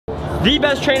the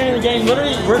best trainer in the game.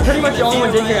 Literally, we're pretty much the only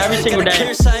ones in here every single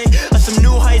day. Some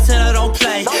new heights and I don't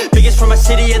play. Biggest from my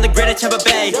city in the greater Tampa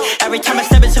Bay. Every time I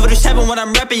step into 7 when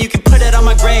I'm repping, you can put it on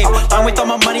my grave. I'm with all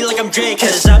my money like I'm Drake,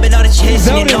 cause I've been out of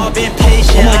chasing and all been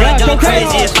patient. Oh my gosh, I done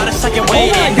crazy, it's not a second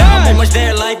waiting. Oh my Now I'm God. almost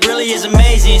there, life really is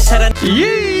amazing. Said I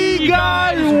Yee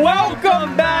guys,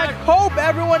 welcome back. Hope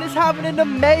everyone is having an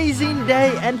amazing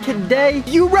day. And today,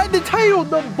 you read the title,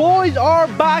 the boys are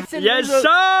boxing. Yes,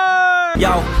 sir. Yo,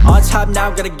 on top now,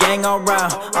 got a gang all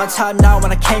round. On top now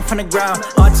when I came from the ground.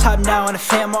 On top now and the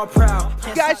fam all proud.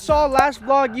 You guys saw last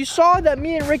vlog, you saw that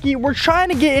me and Ricky were trying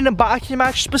to get in a boxing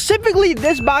match. Specifically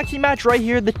this boxing match right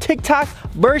here, the TikTok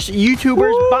versus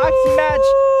YouTubers boxing match.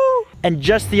 And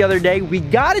just the other day, we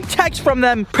got a text from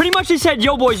them. Pretty much they said,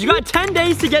 yo boys, you got 10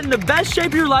 days to get in the best shape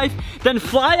of your life, then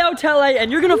fly out to LA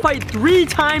and you're gonna fight 3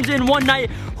 times in one night.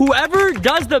 Whoever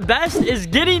does the best is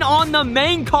getting on the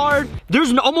main card.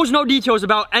 There's almost no details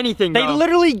about anything, bro. They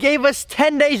literally gave us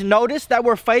 10 days notice that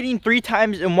we're fighting 3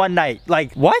 times in one night.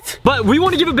 Like, what? But we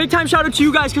want to give a big time shout out to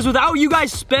you guys, because without you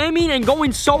guys spamming and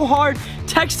going so hard,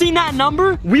 texting that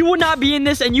number, we would not be in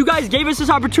this, and you guys gave us this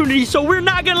opportunity, so we're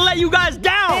not gonna let you guys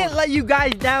down. Can't let you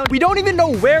guys down. We don't even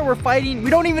know where we're fighting.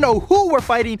 We don't even know who we're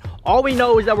fighting. All we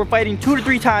know is that we're fighting 2 to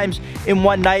 3 times in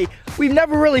one night. We've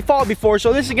never really fought before,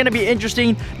 so this is gonna be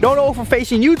interesting. Don't know if we're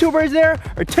facing YouTubers there,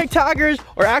 or TikTokers,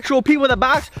 or actual people that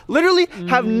box. Literally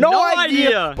have no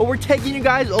idea. But we're taking you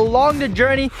guys along the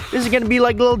journey. This is gonna be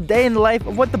like a little day in the life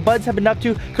of what the buds have been up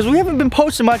to, because we haven't been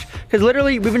posting much, because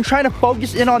literally we've been trying to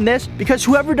focus in on this, because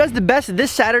whoever does the best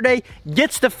this Saturday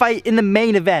gets the fight in the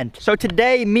main event. So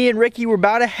today, me and Ricky, we're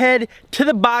about to head to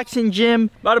the boxing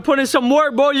gym. About to put in some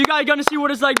work, boy. You guys gonna see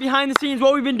what it's like behind the scenes,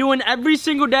 what we've been doing every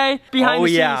single day behind the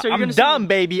scenes. So you're I'm done,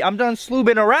 baby. I'm done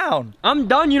sloobing around. I'm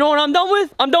done. You know what I'm done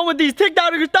with? I'm done with these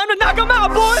TikTokers. Time to knock them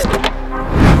out, boy.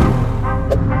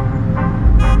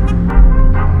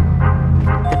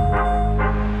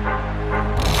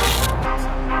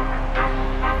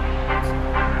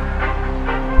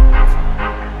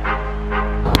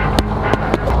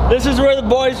 This is where the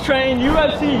boys train.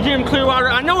 UFC Gym Clearwater.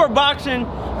 I know we're boxing,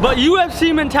 but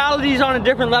UFC mentality is on a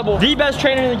different level. The best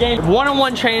trainer in the game.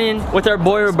 One-on-one training with our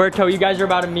boy Roberto. You guys are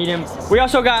about to meet him. We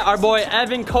also got our boy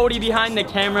Evan Cody behind the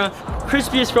camera.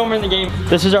 Crispiest filmer in the game.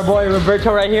 This is our boy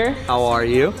Roberto right here. How are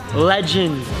you?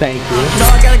 Legend. Thank you. No,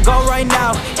 I gotta go right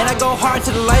now, and I go hard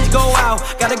till the lights go out.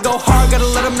 Gotta go hard, gotta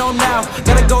let them know now.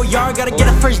 Gotta go yard, gotta get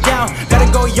a first down. Gotta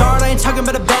go yard, I ain't talking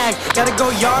about a bag. Gotta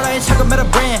go yard, I ain't talking about a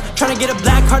brand. Tryna get a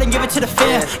black card and give it to the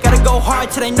fan. Gotta go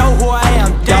hard till they know who I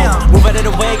am. Damn, move out of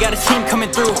the way, got a team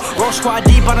coming through. Roll squad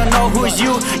deep, I don't know who is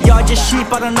you. Y'all just sheep,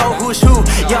 I don't know who's who.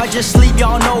 Y'all just sleep,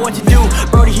 y'all know what to do.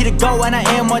 Brody, he to go, and I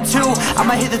am one too.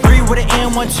 I'ma hit the 3 with an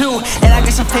and 1 2. And I got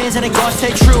some fans and they gon'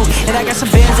 stay true. And I got some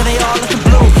bands and they all looking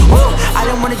blue. Woo. I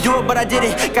didn't wanna do it, but I did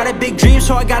it. Got a big dream,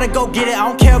 so I gotta go get it. I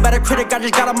don't care about a critic, I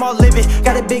just got them all live it.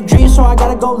 Got a big dream, so I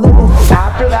gotta go live it.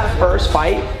 After that first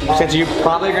fight, since you're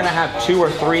probably gonna have 2 or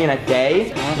 3 in a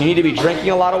day, you need to be drinking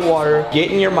a lot of water,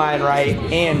 getting your mind right,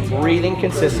 and breathing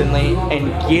consistently,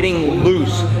 and getting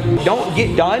loose. Don't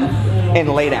get done and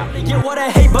lay down. Get what I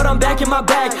hate, but I'm back in my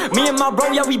bag. Me and my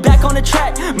bro, yeah, we back on the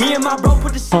track. Me and my bro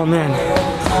put the Oh man. I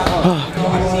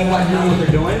see what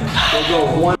they're doing.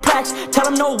 They'll go 1 packs. Tell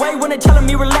them no way when they telling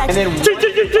me relax. and then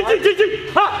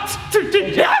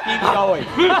keep going.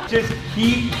 Just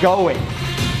keep going.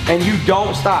 And you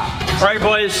don't stop. All right,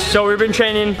 boys, so we've been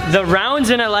training. The rounds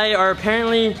in LA are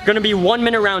apparently gonna be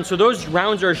 1-minute rounds, so those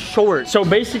rounds are short. So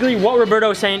basically what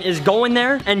Roberto is saying is go in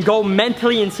there and go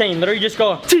mentally insane. Literally just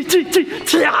go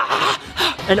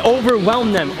and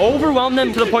overwhelm them. Overwhelm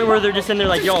them to the point where they're just in there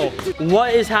like, yo,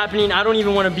 what is happening? I don't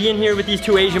even want to be in here with these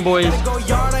 2 Asian boys. Go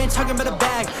yard, I ain't talking about a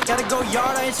bag. Gotta go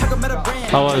yard, I ain't talking about a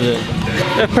brand. How was it?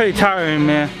 It's pretty tiring,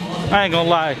 man. I ain't gonna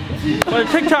lie. But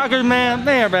TikTokers, man,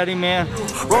 they ain't ready, man.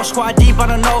 Roll squad deep, I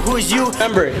don't know who is you.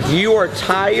 Remember, you are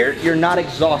tired, you're not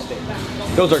exhausted.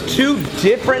 Those are 2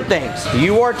 different things.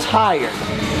 You are tired,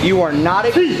 you are not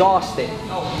exhausted.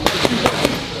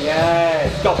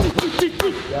 Yes, go.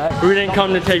 We didn't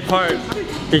come to take part.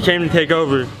 We came to take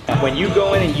over. When you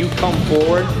go in and you come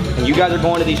forward, and you guys are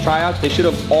going to these tryouts, they should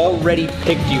have already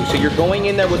picked you. So you're going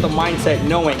in there with the mindset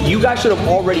knowing, you guys should have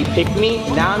already picked me.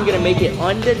 Now I'm gonna make it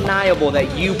undeniable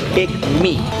that you picked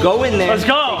me. Go in there, Let's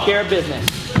go. take care of business.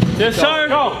 Yes, sir.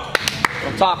 Go. What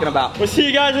I'm talking about. We'll see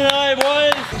you guys in LA,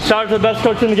 boys. Shout out to the best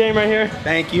coach in the game right here.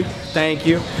 Thank you, thank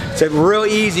you. It's real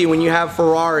easy when you have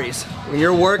Ferraris. When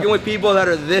you're working with people that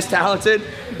are this talented,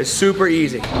 it's super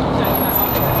easy.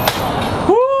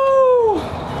 Woo!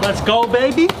 Let's go,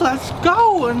 baby. Let's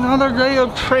go. Another day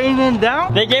of training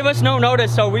down. They gave us no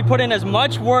notice, so we put in as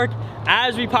much work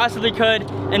as we possibly could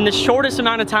in the shortest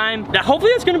amount of time. That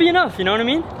hopefully it's gonna be enough, you know what I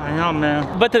mean? I know,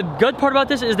 man. But the good part about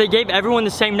this is they gave everyone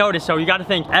the same notice, so you gotta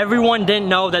think everyone didn't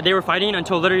know that they were fighting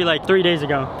until literally like 3 days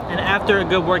ago. And after a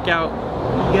good workout,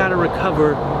 you gotta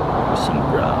recover with some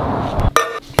grub.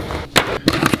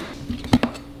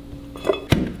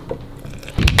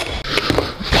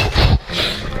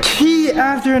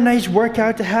 After a nice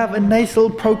workout to have a nice little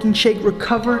protein shake,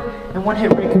 recover, and one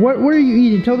hit break. What are you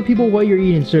eating? Tell the people what you're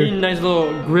eating, sir. Eating nice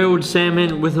little grilled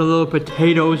salmon with a little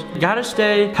potatoes. You gotta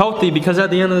stay healthy because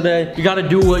at the end of the day, you gotta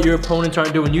do what your opponents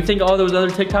aren't doing. You think all those other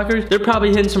TikTokers, they're probably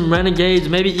hitting some renegades,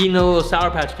 maybe eating a little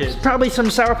Sour Patch Kids. Probably some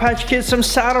Sour Patch Kids, some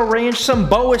Saddle Ranch, some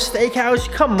Boa Steakhouse.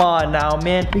 Come on now,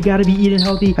 man. We gotta be eating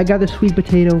healthy. I got the sweet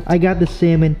potato, I got the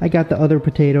salmon, I got the other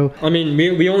potato. I mean,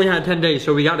 we only had 10 days,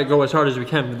 so we gotta go as hard as we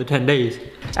can for the 10 days.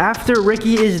 After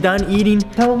Ricky is done eating,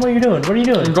 tell him what you're doing. What are you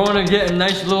doing? I'm going to get a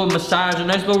nice little massage, a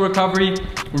nice little recovery.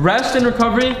 Rest and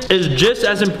recovery is just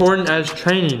as important as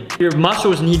training. Your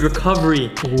muscles need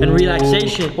recovery and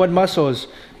relaxation. What muscles?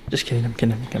 Just kidding, I'm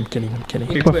kidding.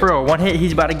 But for real, one hit,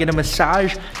 he's about to get a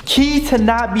massage. Key to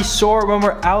not be sore when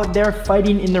we're out there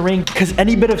fighting in the ring, because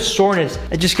any bit of soreness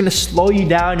is just gonna slow you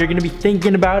down. You're gonna be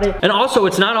thinking about it. And also,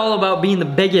 it's not all about being the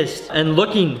biggest and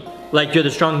looking like you're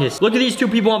the strongest. Look at these two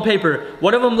people on paper.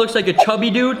 One of them looks like a chubby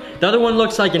dude. The other one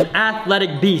looks like an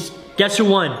athletic beast. Guess who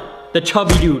won? The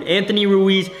chubby dude. Anthony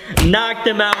Ruiz knocked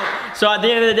him out. So at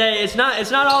the end of the day, it's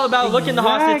not all about looking the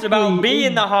hot, it's about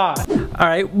being the hot. All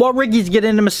right, while Ricky's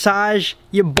getting the massage,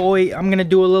 your boy, I'm gonna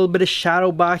do a little bit of shadow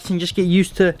boxing, just get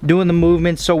used to doing the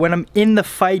movements. So when I'm in the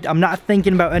fight, I'm not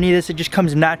thinking about any of this, it just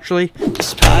comes naturally.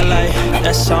 Spotlight,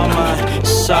 that's all mine,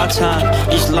 it's all time.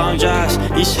 These long drives,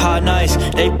 these hard nights,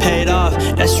 they paid off.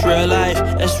 That's real life,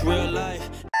 that's real life.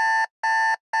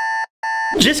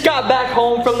 Just got back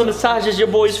home from the massages. Your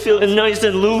boy's feeling nice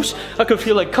and loose. I could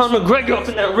feel like Conor McGregor up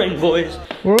in that ring, boys.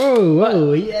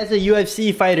 Whoa, as a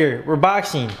UFC fighter, we're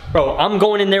boxing. Bro, I'm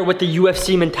going in there with the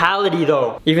UFC mentality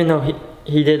though. Even though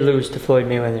he did lose to Floyd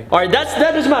Mayweather. All right, that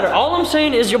doesn't matter. All I'm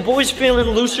saying is your boy's feeling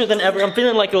looser than ever. I'm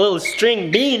feeling like a little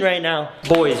string bean right now.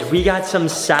 Boys, we got some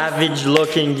savage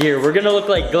looking gear. We're gonna look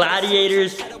like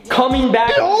gladiators coming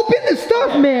back. Open the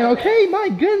stuff, man, okay? My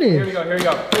goodness. Here we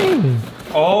go.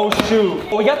 Oh shoot.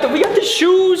 Oh, we got the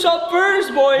shoes up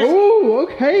first, boys. Oh,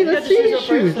 okay. Let's see his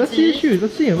shoes. Let's see his shoes.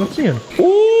 Let's see him.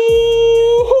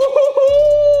 Ooh.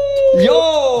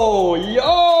 Yo,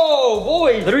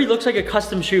 boy. Literally looks like a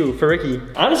custom shoe for Ricky.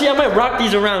 Honestly, I might rock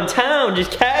these around town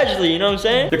just casually, you know what I'm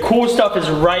saying? The cool stuff is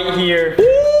right here.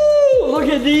 Ooh, look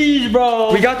at these,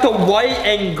 bro. We got the white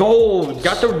and gold.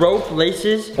 Got the rope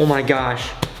laces. Oh my gosh.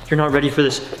 You're not ready for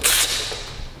this.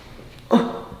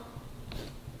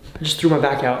 I just threw my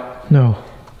back out. No.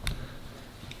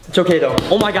 It's okay though.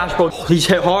 Oh my gosh, bro. These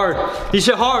hit hard.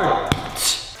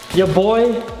 Your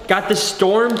boy got the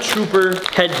Stormtrooper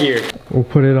headgear. We'll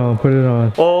put it on.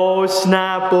 Oh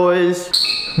snap, boys.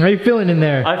 How are you feeling in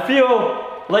there? I feel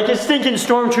like a stinking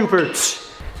Stormtrooper.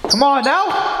 Come on now.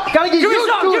 Gotta get used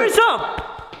to it. Give me some.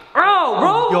 Oh,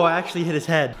 bro. Yo, I actually hit his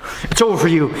head. It's over for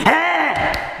you.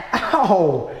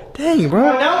 Ow. Dang, bro.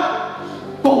 Right now.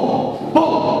 Boom.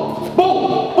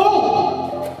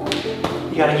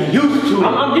 You gotta get used to it.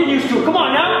 I'm getting used to it. Come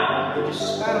on now. You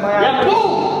just spat in my eye. Yeah,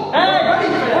 boom.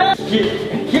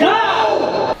 Hey, get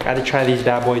out. Gotta try these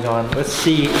bad boys on. Let's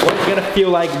see what it's gonna feel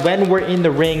like when we're in the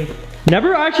ring.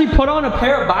 Never actually put on a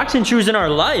pair of boxing shoes in our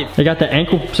life. They got the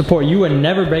ankle support. You would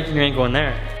never break your ankle in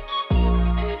there.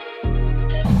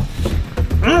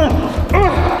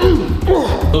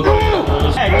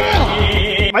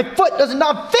 My foot does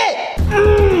not fit.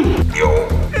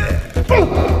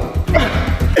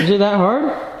 Is it that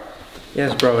hard?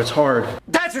 Yes, bro, it's hard.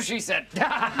 That's what she said.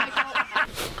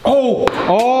 Oh!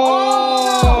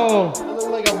 I look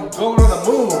like I'm going on the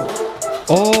move.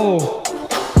 Oh!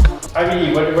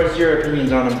 IBD, what's your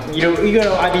opinions on him? You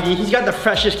know IBD, he's got the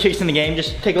freshest kicks in the game.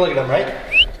 Just take a look at him, right?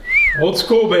 Old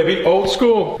school, baby, old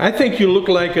school. I think you look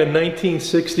like a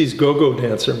 1960s go-go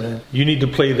dancer, man. You need to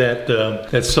play that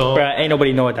that song. Bruh, ain't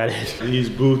nobody know what that is. These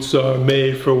boots are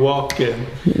made for walking.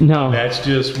 No. That's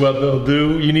just what they'll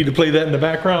do. You need to play that in the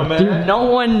background, man. Dude, no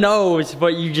one knows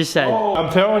what you just said. Oh, I'm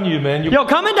telling you, man. Yo,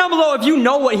 comment down below if you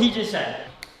know what he just said.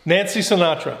 Nancy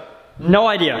Sinatra. No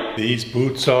idea. These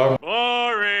boots are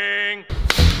Boring.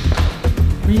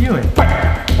 What are you doing?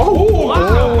 Oh,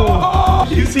 wow.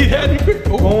 You see that?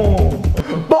 Oh.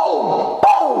 Boom!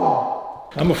 Boom!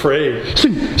 I'm afraid.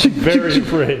 Very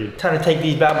afraid. Time to take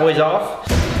these bad boys off.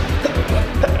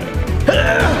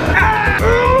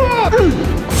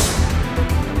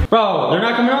 Bro, they're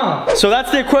not coming off. So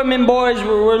that's the equipment, boys.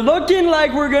 We're looking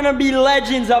like we're gonna be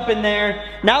legends up in there.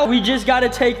 Now we just gotta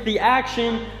take the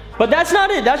action. But that's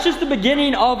not it. That's just the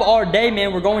beginning of our day,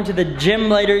 man. We're going to the gym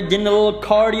later, getting a little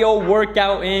cardio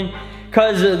workout in.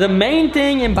 Cause the main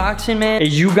thing in boxing, man,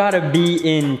 is you gotta be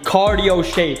in cardio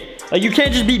shape. Like, you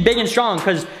can't just be big and strong,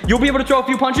 because you'll be able to throw a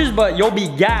few punches, but you'll be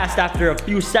gassed after a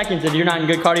few seconds if you're not in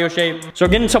good cardio shape. So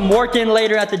getting some work in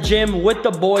later at the gym with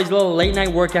the boys, a little late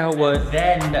night workout.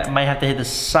 Then might have to hit the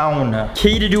sauna.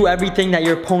 Key to do everything that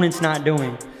your opponent's not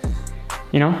doing,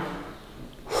 you know?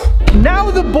 Now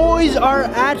the boys are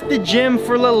at the gym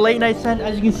for a little late night set.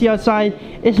 As you can see outside,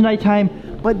 it's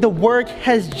nighttime, but the work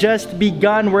has just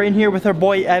begun. We're in here with our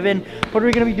boy Evan. What are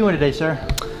we gonna be doing today, sir?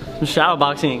 Some shadow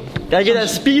boxing. Gotta get that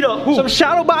speed up. Ooh. Some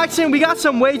shadow boxing. We got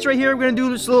some weights right here. We're gonna do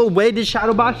this little weighted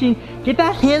shadow boxing. Get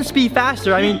that hand speed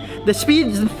faster. I mean, the speed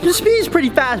is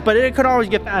pretty fast, but it could always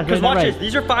get faster. Because watch this.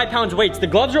 These are 5 pounds weights. The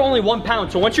gloves are only 1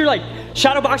 pound. So once you're like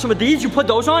shadow boxing with these, you put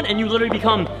those on and you literally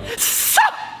become.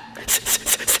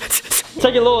 It's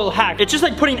like a little hack. It's just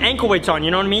like putting ankle weights on.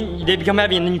 You know what I mean? They become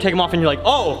heavy and then you take them off and you're like,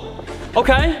 oh.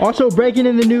 Okay. Also breaking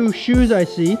in the new shoes, I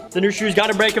see. The new shoes,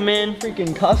 gotta break them in.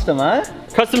 Freaking custom, huh?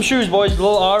 Custom shoes, boys. A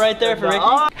little R right there for Ricky.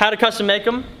 How to custom make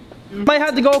them. Might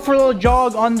have to go for a little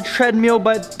jog on the treadmill,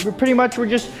 but we're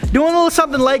just doing a little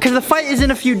something light because the fight is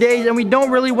in a few days and we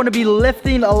don't really want to be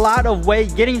lifting a lot of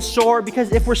weight, getting sore,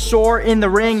 because if we're sore in the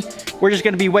ring, we're just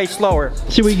gonna be way slower.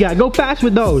 See what you got. Go fast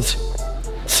with those.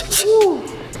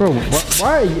 Bro,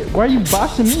 why are you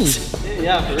boxing me?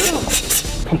 Yeah, for real.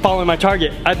 I'm following my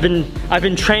target. I've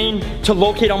been trained to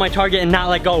locate on my target and not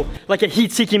let go, like a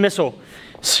heat-seeking missile.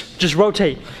 Just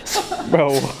rotate.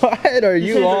 Bro, what are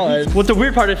you on? What's the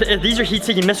weird part, if these are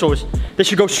heat-seeking missiles, they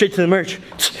should go straight to the merch.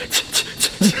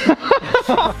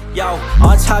 Yo,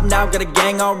 on top now, got a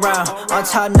gang all round. On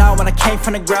top now when I came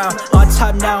from the ground. On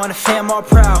top now and the fam all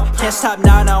proud. Can't stop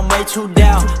now, I'm way too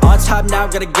down. On top now,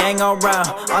 got a gang all round.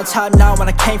 On top now when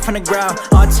I came from the ground.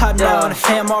 On top now and the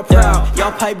fam all proud.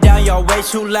 Y'all pipe down, y'all way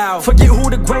too loud. Forget who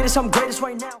the greatest, I'm greatest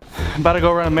right now. I'm about to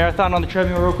go run a marathon on the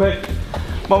treadmill real quick.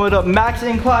 Bump it up, max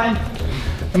incline,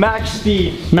 max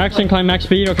speed. Max incline, max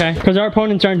speed, okay. Because our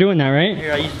opponents aren't doing that, right?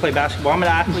 Here, I used to play basketball. I'm an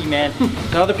athlete, man.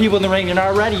 The other people in the ring are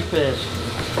not ready for this.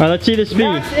 All right, let's see the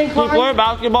speed. He played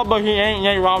basketball, but he ain't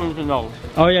Nate Robinson though.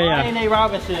 Oh yeah, I ain't Nate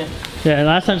Robinson. Yeah,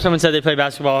 last time someone said they played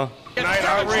basketball. Max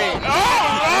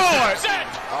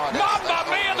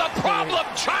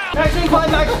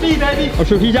incline, max speed, baby. Oh,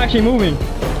 so he's actually moving.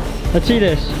 Let's see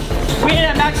this. We ain't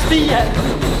at max speed yet.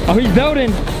 Oh, he's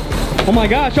building. Oh my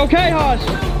gosh. Okay, Haas.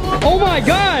 Oh my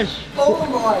gosh. Oh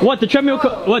my. What, the treadmill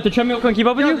couldn't keep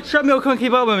up with you? The treadmill couldn't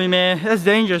keep up with me, man. That's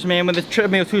dangerous, man, when the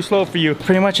treadmill too slow for you.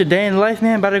 Pretty much a day in life,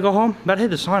 man. About to go home. About to hit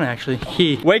the sauna, actually.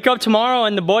 Wake up tomorrow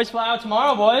and the boys fly out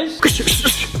tomorrow, boys.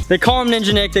 They call him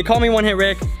Ninja Nick. They call me One Hit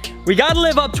Rick. We gotta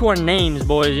live up to our names,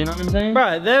 boys, you know what I'm saying?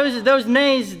 Bro, those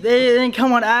names, they didn't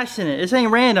come on accident. This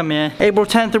ain't random, man. April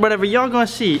 10th or whatever, y'all gonna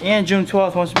see. And June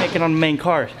 12th once we make it on the main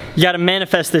card. You gotta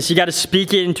manifest this. You gotta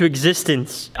speak it into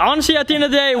existence. Honestly, at the end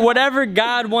of the day, whatever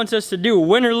God wants us to do,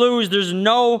 win or lose, there's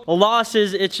no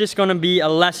losses. It's just gonna be a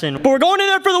lesson. But we're going in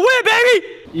there for the win, baby!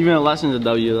 Even a lesson's a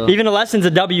W though. Even a lesson's a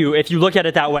W if you look at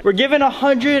it that way. We're giving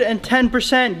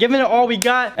 110%, giving it all we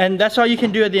got, and that's all you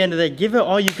can do at the end of the day. Give it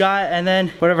all you got, and then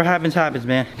whatever happens, happens,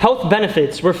 man. Health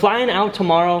benefits. We're flying out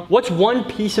tomorrow. What's one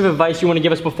piece of advice you want to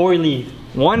give us before we leave?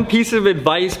 One piece of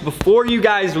advice before you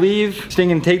guys leave,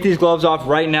 stinking take these gloves off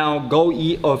right now. Go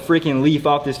eat a freaking leaf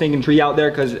off this stinking tree out there,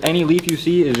 because any leaf you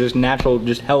see is just natural,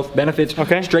 just health benefits.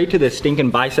 Okay. Straight to the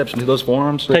stinking biceps and to those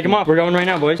forearms. Take them off. We're going right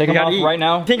now, boys. Take them off right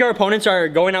now. Think our opponents are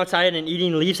going outside and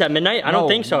eating leaves at midnight? I don't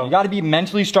think so. You gotta be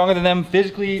mentally stronger than them,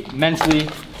 physically, mentally.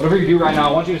 Whatever you do right now,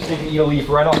 I want you to stink and eat a leaf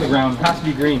right off the ground. It has to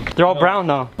be green. They're all brown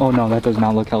though. Oh no, that does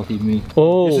not look healthy to me.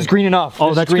 Oh. This is green enough.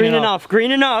 Oh, that's green enough.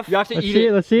 Green enough. You have to eat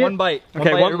it. Let's see it. One bite.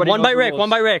 Okay, one bite, Rick.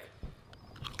 One bite, Rick.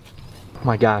 Oh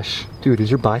my gosh. Dude, is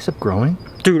your bicep growing?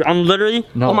 Dude, I'm literally,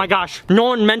 no. Oh my gosh. No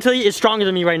one mentally is stronger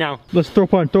than me right now. Let's throw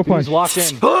punch, throw punch. He's locked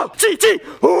in.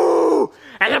 Ooh!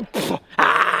 And then,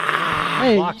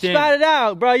 hey, you spat it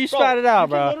out, bro. You spat it out,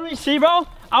 bro. Literally, see, bro?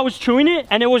 I was chewing it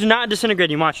and it was not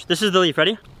disintegrating. Watch. This is the leaf.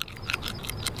 Ready?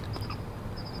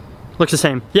 Looks the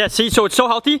same. Yeah, see, so it's so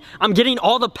healthy. I'm getting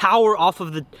all the power off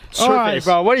of the surface. All right,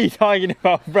 bro. What are you talking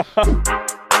about, bro?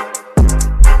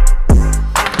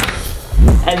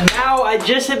 And now I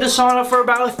just hit the sauna for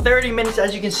about 30 minutes.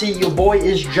 As you can see, your boy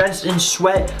is drenched in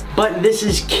sweat. but this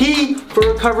is key for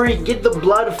recovery. Get the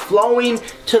blood flowing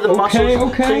to the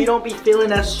muscles so you don't be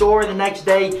feeling as sore the next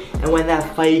day. And when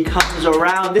that fight comes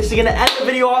around, this is gonna end the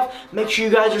video off. Make sure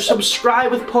you guys are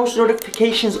subscribed with post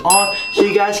notifications on so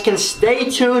you guys can stay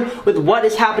tuned with what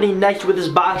is happening next with this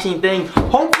boxing thing.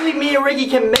 Hopefully me and Ricky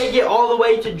can make it all the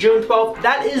way to June 12th.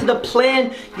 That is the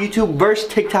plan. YouTube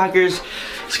versus TikTokers.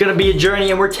 It's gonna be a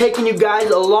journey and we're taking you guys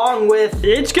along with.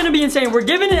 It's gonna be insane. We're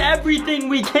giving it everything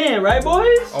we can, right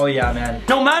boys? Oh yeah, man.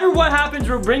 No matter what happens,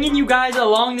 we're bringing you guys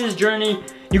along this journey.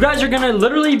 You guys are gonna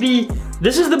literally be,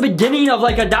 this is the beginning of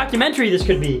like a documentary this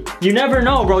could be. You never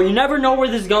know, bro. You never know where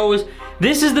this goes.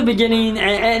 This is the beginning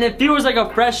and it feels like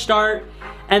a fresh start.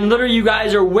 And literally you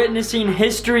guys are witnessing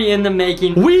history in the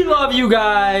making. We love you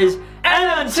guys.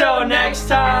 And until next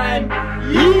time,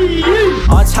 yee.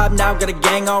 On top now, got a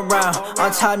gang all round.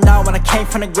 On top now when I came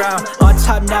from the ground. On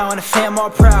top now and the fam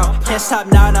all proud. Can't stop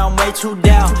now, I'm way too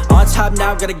down. On top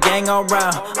now, got a gang all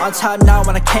round. On top now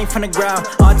when I came from the ground.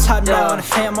 On top now and the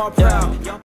fam all proud.